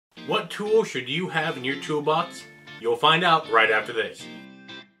What tool should you have in your toolbox? You'll find out right after this.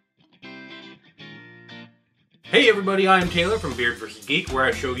 Hey everybody, I'm Taylor from Beard vs. Geek, where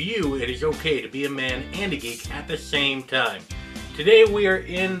I show you it is okay to be a man and a geek at the same time. Today we are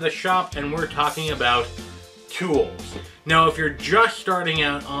in the shop and we're talking about tools. Now if you're just starting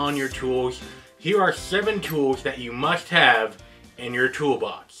out on your tools, here are 7 tools that you must have in your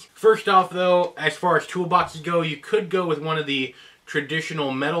toolbox. First off though, as far as toolboxes go, you could go with one of the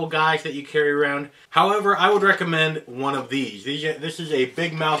traditional metal guys that you carry around. However, I would recommend one of these. This is a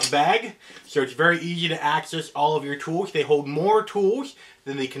big mouth bag, so it's very easy to access all of your tools. They hold more tools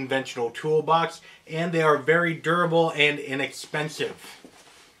than the conventional toolbox, and they are very durable and inexpensive.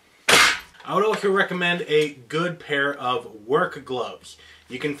 I would also recommend a good pair of work gloves.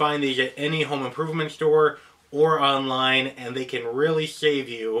 You can find these at any home improvement store or online, and they can really save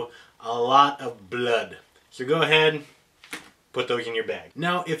you a lot of blood. So go ahead, put those in your bag.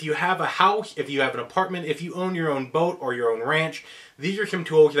 Now, if you have a house, if you have an apartment, if you own your own boat or your own ranch, these are some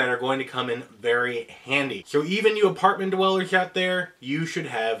tools that are going to come in very handy. So even you apartment dwellers out there, you should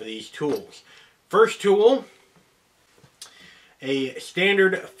have these tools. First tool, a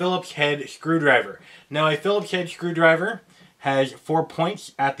standard Phillips head screwdriver. Now, a Phillips head screwdriver has 4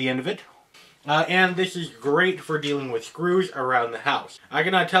 points at the end of it. And this is great for dealing with screws around the house. I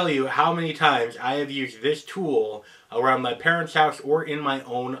cannot tell you how many times I have used this tool around my parents' house or in my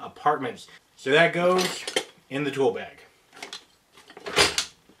own apartments. So that goes in the tool bag.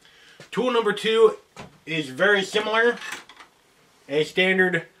 Tool number 2 is very similar. A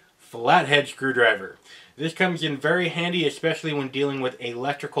standard flathead screwdriver. This comes in very handy, especially when dealing with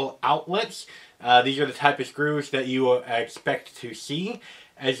electrical outlets. These are the type of screws that you expect to see.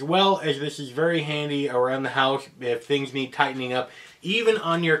 As well as this is very handy around the house if things need tightening up. Even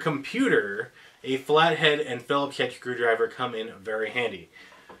on your computer, a flathead and Phillips head screwdriver come in very handy.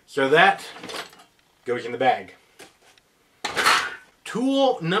 So that goes in the bag.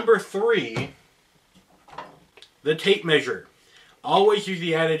 Tool number 3, the tape measure. Always use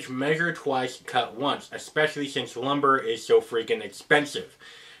the adage, measure twice, cut once, especially since lumber is so freaking expensive.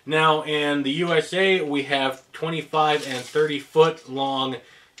 Now, in the USA, we have 25 and 30 foot long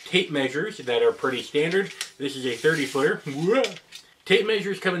tape measures that are pretty standard. This is a 30 footer. Tape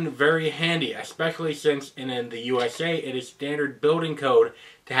measures come in very handy, especially since in the USA, it is standard building code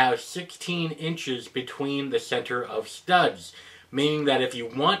to have 16 inches between the center of studs. Meaning that if you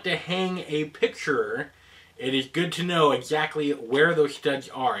want to hang a picture, it is good to know exactly where those studs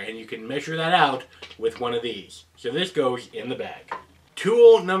are, and you can measure that out with one of these. So this goes in the bag.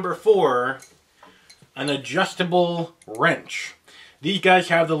 Tool number 4, an adjustable wrench. These guys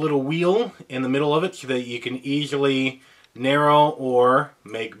have the little wheel in the middle of it so that you can easily narrow or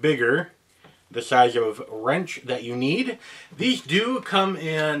make bigger the size of wrench that you need. These do come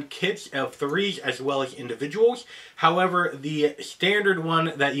in kits of 3s as well as individuals. However, the standard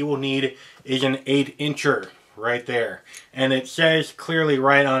one that you will need is an 8-incher right there. And it says clearly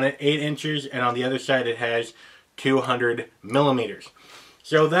right on it 8 inches, and on the other side it has 200 millimeters.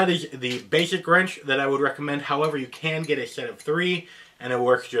 So that is the basic wrench that I would recommend. However, you can get a set of 3 and it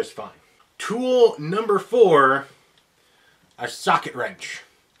works just fine. Tool number 4, a socket wrench.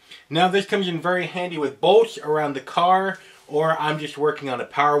 Now this comes in very handy with bolts around the car, or I'm just working on a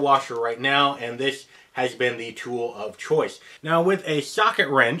power washer right now and this has been the tool of choice. Now with a socket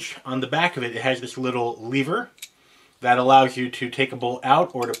wrench, on the back of it, it has this little lever that allows you to take a bolt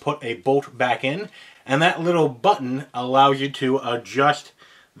out or to put a bolt back in. And that little button allows you to adjust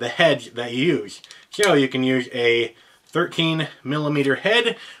the heads that you use. So you can use a 13 millimeter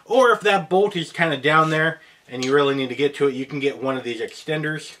head, or if that bolt is kind of down there and you really need to get to it, you can get one of these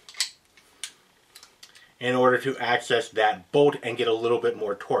extenders in order to access that bolt and get a little bit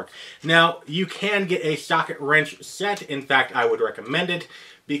more torque. Now, you can get a socket wrench set. In fact, I would recommend it,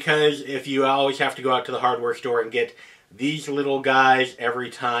 because if you always have to go out to the hardware store and get these little guys every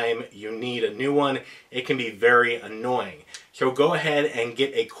time you need a new one, it can be very annoying. So go ahead and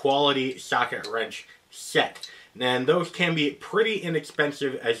get a quality socket wrench set. And those can be pretty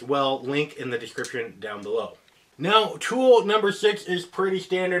inexpensive as well. Link in the description down below. Now, tool number 6 is pretty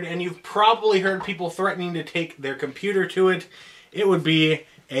standard, and you've probably heard people threatening to take their computer to it. It would be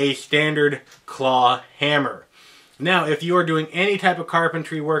a standard claw hammer. Now, if you are doing any type of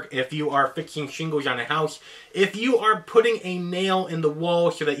carpentry work, if you are fixing shingles on a house, if you are putting a nail in the wall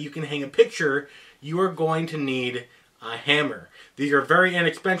so that you can hang a picture, you are going to need a hammer. These are very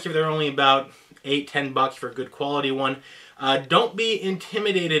inexpensive. They're only about $8–10 for a good quality one. Don't be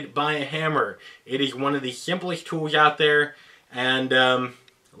intimidated by a hammer. It is one of the simplest tools out there, and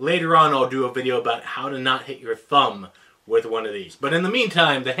later on I'll do a video about how to not hit your thumb with one of these. But in the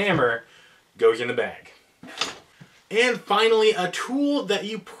meantime, the hammer goes in the bag. And finally, a tool that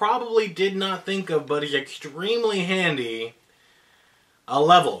you probably did not think of but is extremely handy, a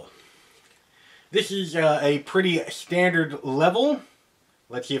level. This is a pretty standard level.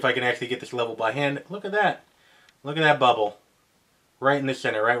 Let's see if I can actually get this level by hand. Look at that. Look at that bubble. Right in the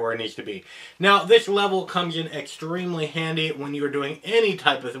center, right where it needs to be. Now, this level comes in extremely handy when you're doing any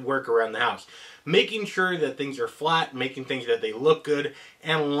type of work around the house. Making sure that things are flat, making things that they look good,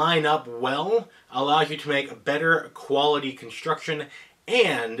 and line up well allows you to make better quality construction,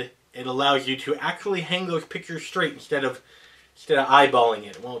 and it allows you to actually hang those pictures straight instead of eyeballing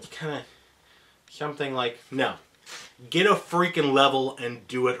it. Well, it's kind of something like, no. Get a freaking level and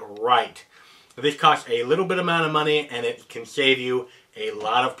do it right. This costs a little bit amount of money, and it can save you a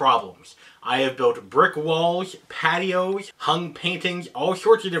lot of problems. I have built brick walls, patios, hung paintings, all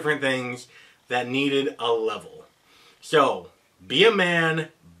sorts of different things that needed a level. So, be a man,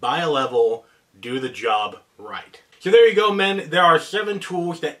 buy a level, do the job right. So there you go, men. There are 7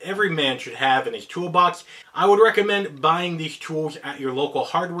 tools that every man should have in his toolbox. I would recommend buying these tools at your local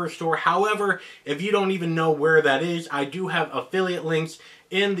hardware store. However, if you don't even know where that is, I do have affiliate links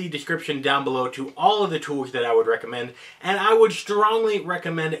in the description down below to all of the tools that I would recommend. And I would strongly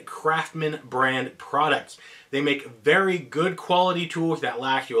recommend Craftsman brand products. They make very good quality tools that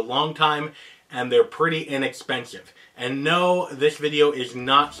last you a long time, and they're pretty inexpensive. And no, this video is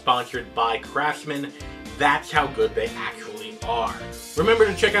not sponsored by Craftsman. That's how good they actually are. Remember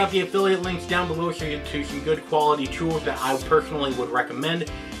to check out the affiliate links down below so you get to some good quality tools that I personally would recommend.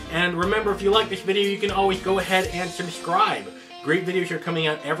 And remember, if you like this video, you can always go ahead and subscribe. Great videos are coming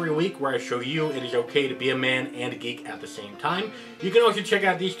out every week where I show you it is okay to be a man and a geek at the same time. You can also check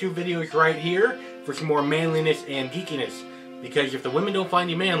out these 2 videos right here for some more manliness and geekiness. Because if the women don't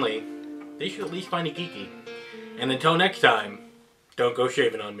find you manly, they should at least find you geeky. And until next time, don't go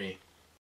shaving on me.